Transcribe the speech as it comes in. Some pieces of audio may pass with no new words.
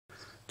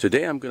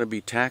Today I'm going to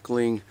be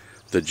tackling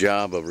the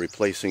job of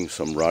replacing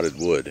some rotted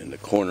wood in the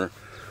corner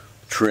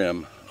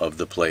trim of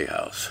the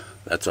playhouse.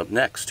 That's up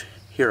next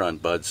here on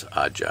Bud's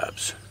Odd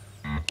Jobs.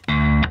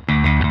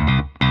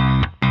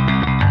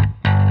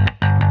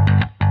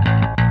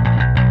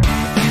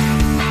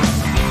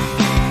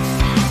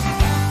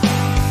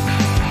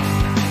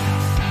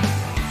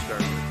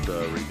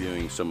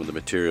 Reviewing some of the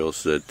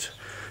materials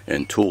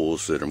and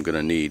tools that I'm going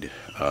to need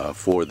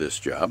for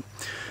this job.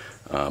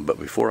 But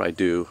before I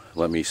do,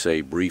 let me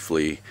say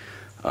briefly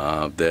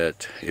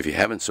that if you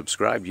haven't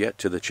subscribed yet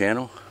to the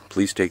channel,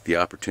 please take the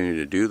opportunity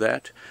to do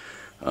that.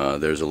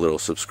 There's a little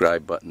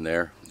subscribe button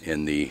there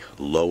in the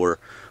lower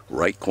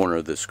right corner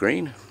of the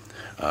screen.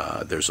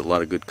 There's a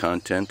lot of good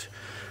content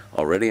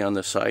already on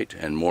the site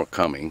and more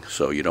coming,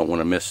 so you don't want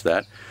to miss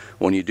that.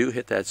 When you do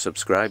hit that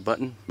subscribe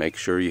button, make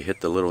sure you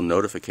hit the little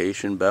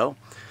notification bell.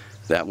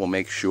 That will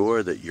make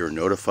sure that you're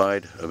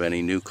notified of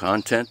any new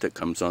content that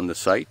comes on the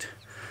site,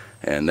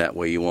 and that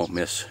way you won't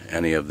miss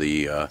any of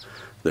the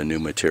new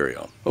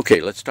material.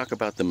 Okay, let's talk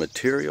about the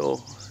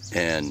material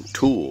and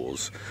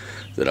tools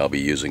that I'll be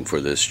using for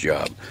this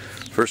job.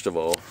 First of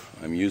all,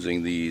 I'm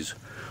using these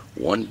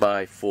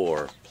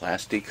 1x4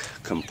 plastic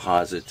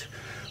composite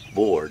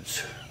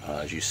boards.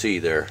 As you see,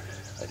 I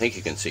think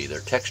you can see they're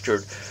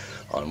textured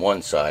on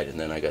one side, and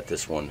then I got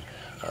this one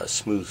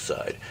smooth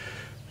side.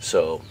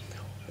 So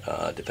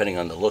depending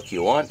on the look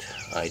you want,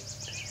 I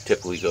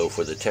typically go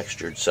for the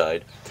textured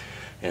side.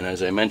 And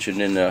as I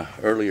mentioned in the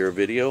earlier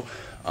video,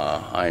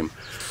 I'm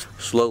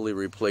slowly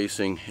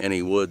replacing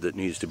any wood that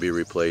needs to be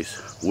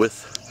replaced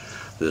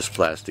with this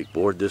plastic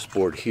board. This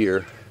board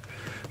here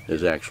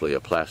is actually a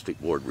plastic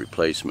board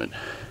replacement.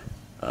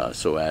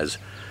 So as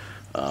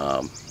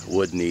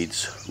wood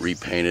needs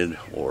repainted,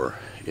 or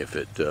if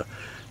it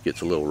gets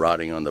a little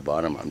rotting on the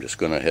bottom, I'm just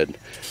going ahead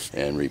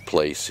and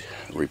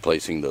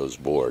replacing those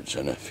boards.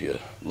 And if you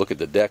look at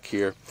the deck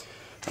here,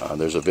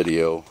 there's a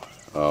video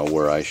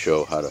where I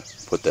show how to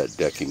put that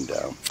decking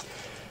down.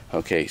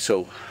 Okay,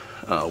 so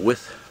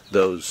with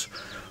those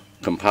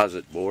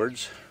composite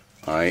boards,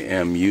 I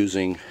am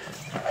using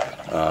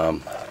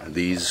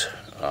these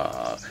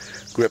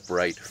grip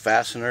right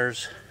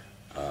fasteners.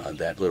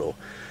 That little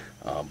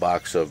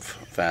box of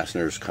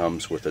fasteners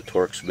comes with a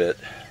Torx bit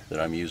that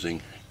I'm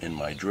using in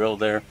my drill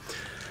there.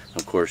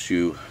 Of course,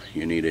 you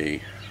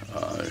need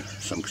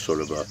some sort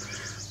of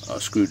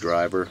a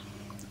screwdriver,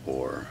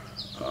 or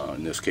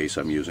in this case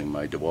I'm using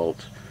my DeWalt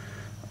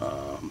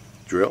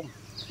drill.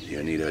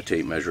 You need a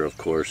tape measure, of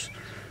course,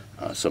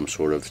 some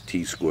sort of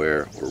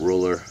T-square or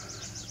ruler,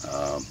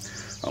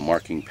 a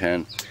marking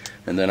pen,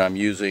 and then I'm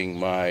using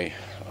my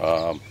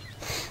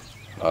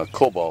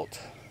Cobalt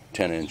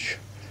 10-inch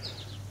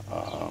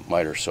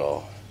miter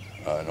saw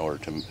in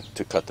order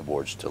to cut the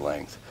boards to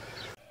length.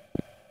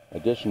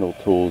 Additional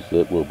tools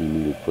that will be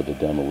needed for the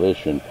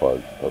demolition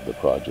part of the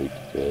project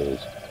is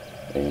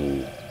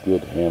a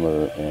good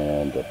hammer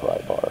and a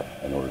pry bar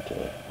in order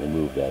to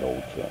remove that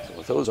old trim. So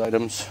with those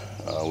items,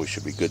 we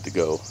should be good to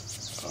go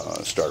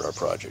start our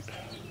project.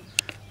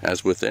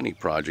 As with any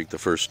project, the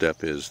first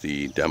step is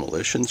the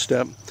demolition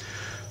step.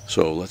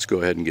 So let's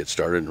go ahead and get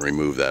started and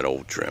remove that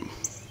old trim.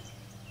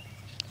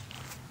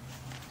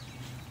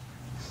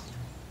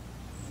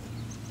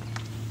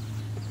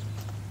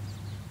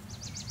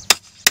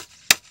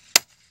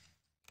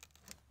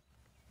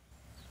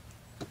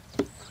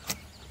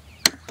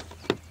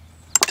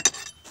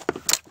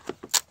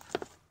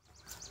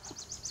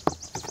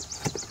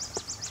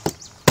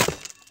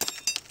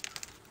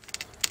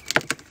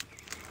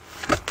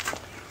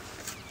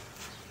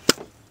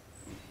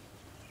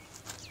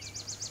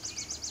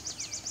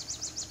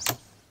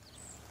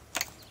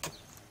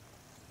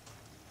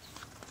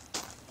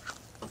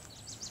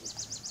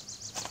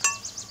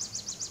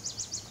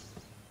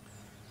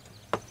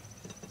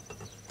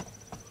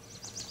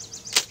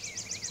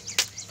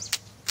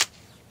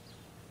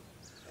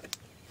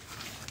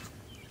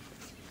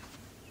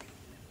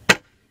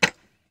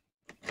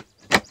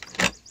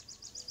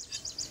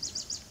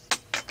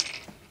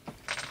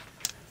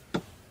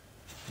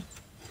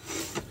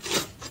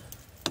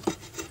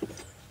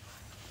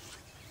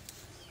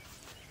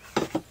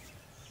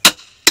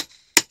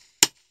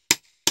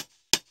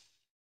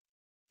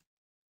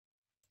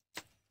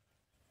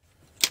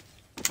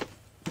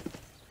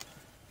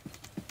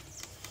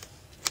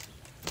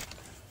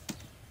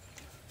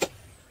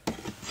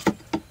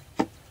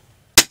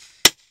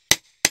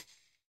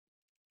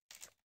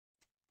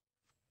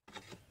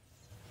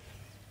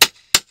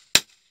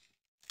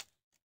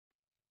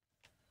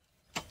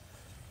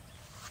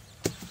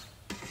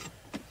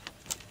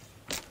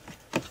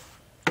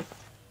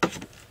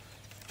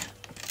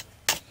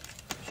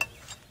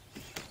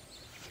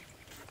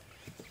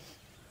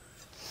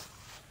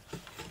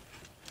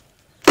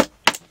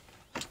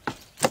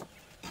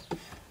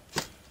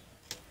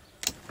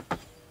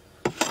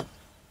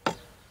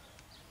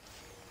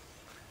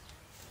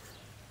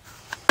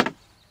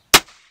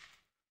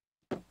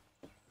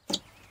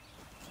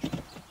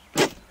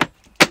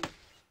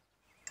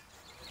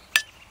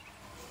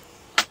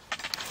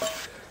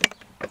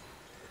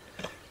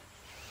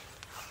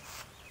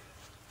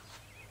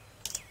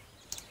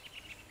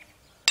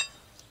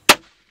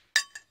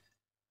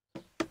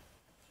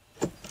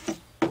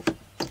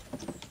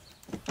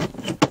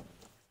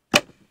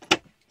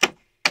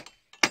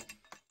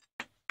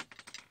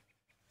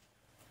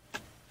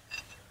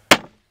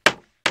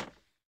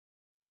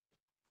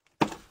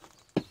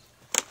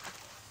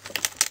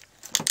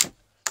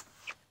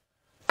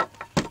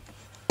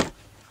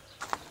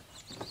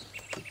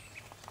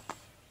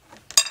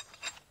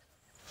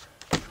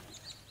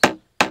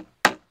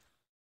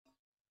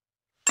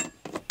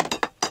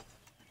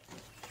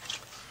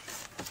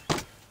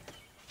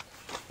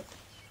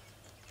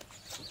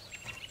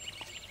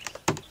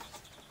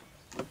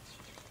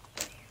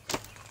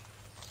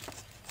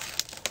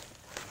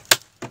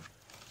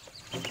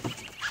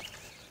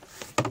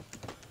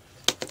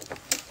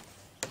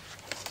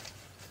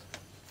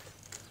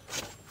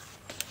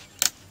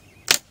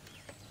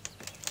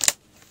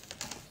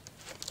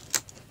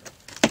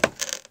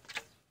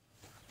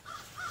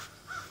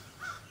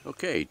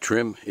 Okay,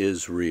 trim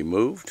is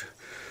removed.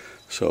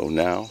 So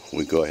now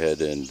we go ahead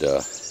and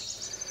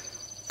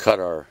cut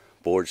our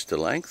boards to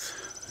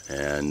length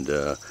and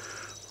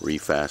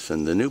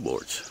refasten the new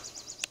boards.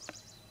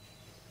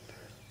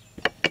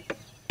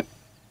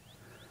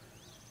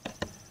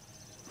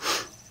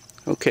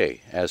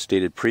 Okay, as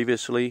stated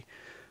previously,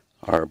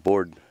 our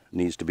board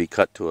needs to be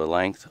cut to a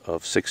length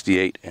of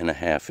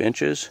 68.5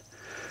 inches,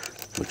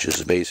 which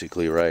is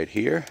basically right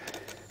here.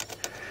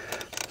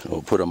 So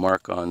we'll put a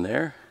mark on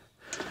there,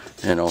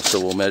 and also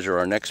we'll measure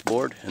our next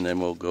board, and then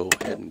we'll go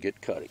ahead and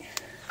get cutting.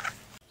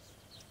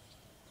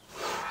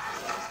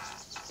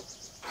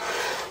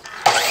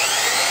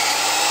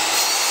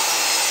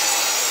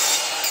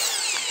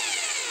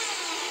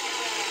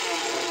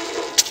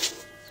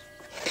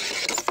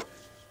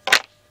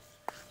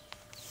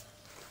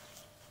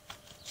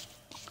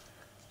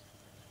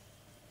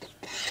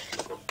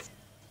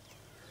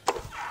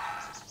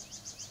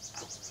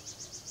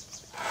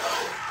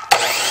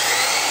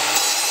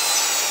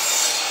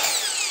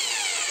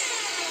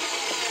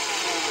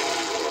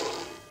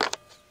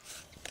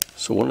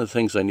 So one of the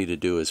things I need to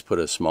do is put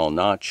a small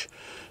notch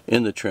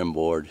in the trim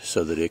board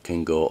so that it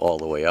can go all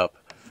the way up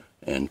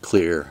and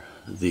clear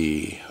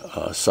the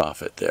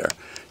soffit there.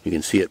 You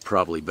can see it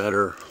probably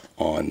better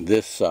on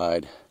this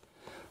side.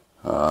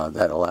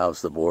 That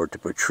allows the board to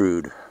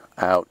protrude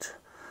out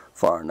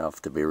far enough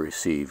to be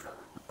received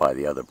by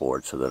the other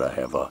board so that I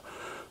have a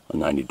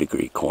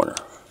 90-degree corner.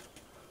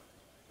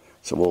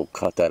 So we'll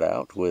cut that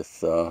out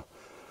with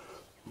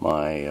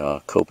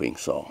my coping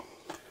saw.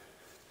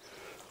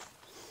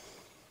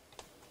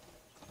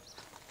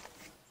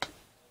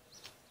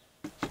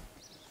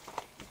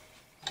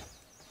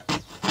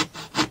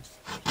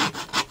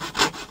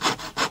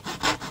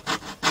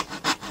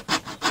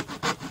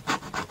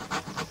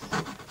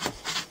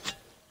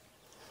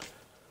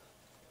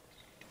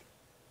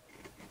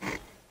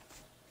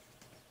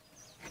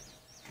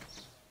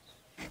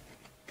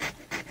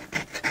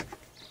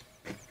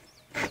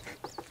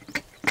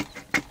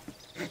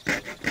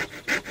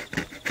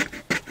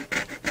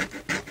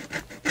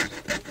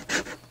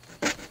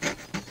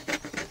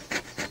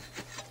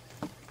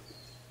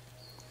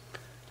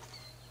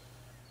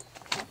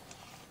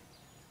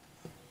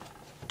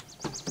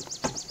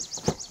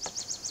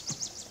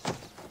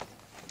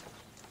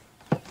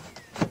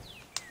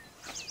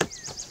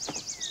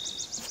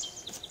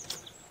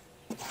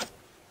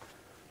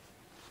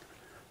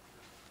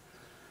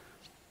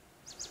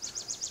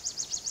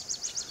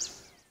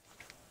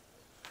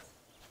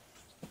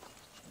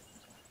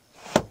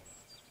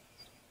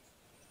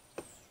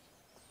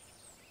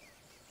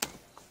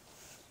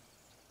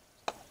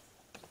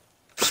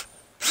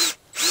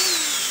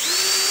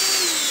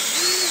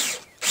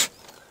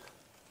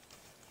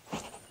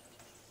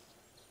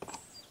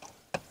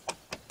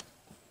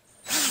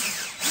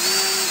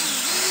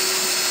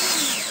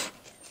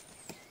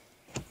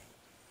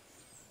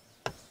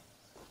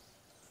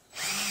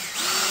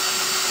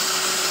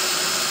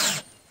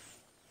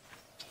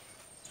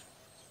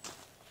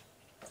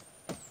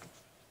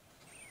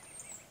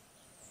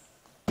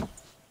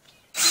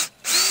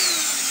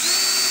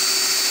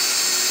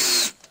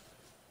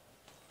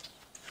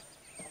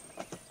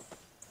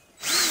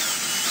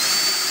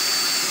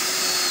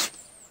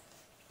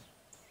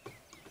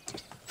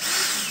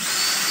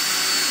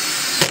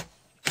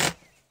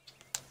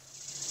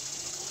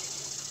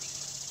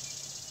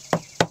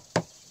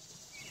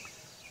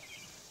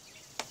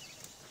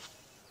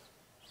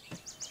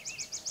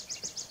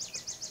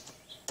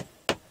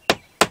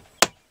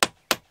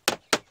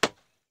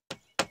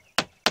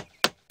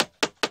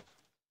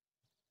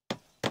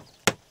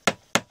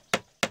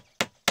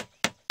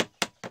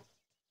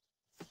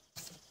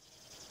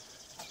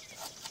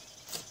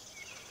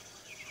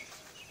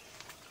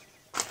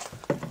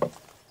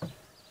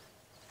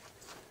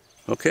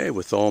 Okay,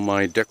 with all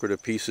my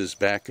decorative pieces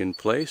back in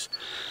place,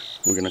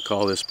 we're going to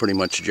call this pretty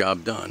much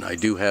job done. I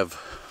do have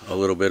a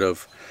little bit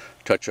of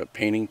touch-up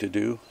painting to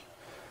do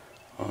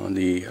on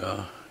the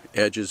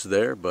edges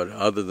there, but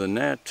other than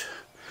that,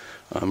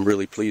 I'm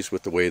really pleased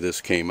with the way this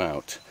came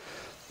out.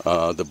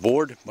 The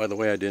board, by the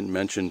way, I didn't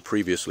mention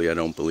previously, I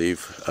don't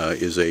believe,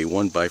 is a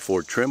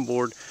 1x4 trim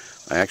board.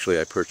 I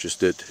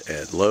purchased it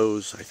at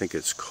Lowe's. I think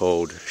it's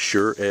called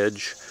Sure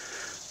Edge.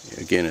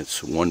 Again,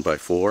 it's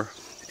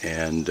 1x4,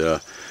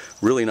 and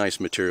really nice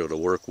material to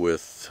work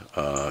with,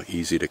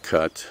 easy to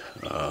cut,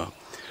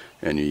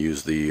 and you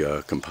use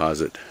the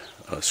composite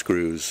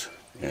screws,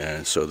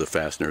 and so the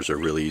fasteners are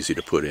really easy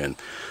to put in.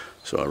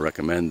 So I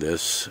recommend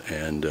this,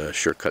 and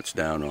sure cuts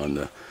down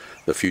on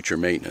the future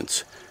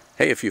maintenance.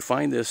 Hey, if you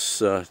find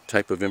this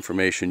type of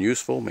information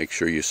useful, make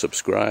sure you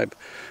subscribe.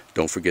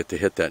 Don't forget to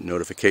hit that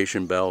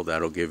notification bell.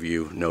 That'll give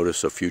you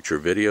notice of future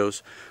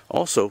videos.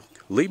 Also,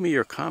 leave me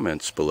your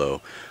comments below.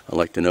 I'd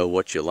like to know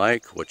what you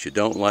like, what you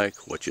don't like,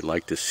 what you'd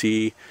like to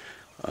see,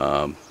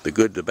 the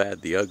good, the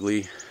bad, the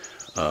ugly.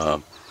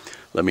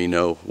 Let me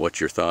know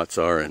what your thoughts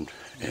are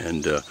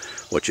and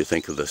what you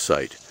think of the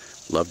site.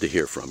 Love to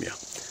hear from you.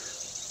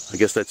 I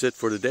guess that's it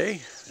for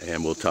today,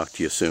 and we'll talk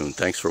to you soon.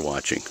 Thanks for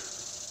watching.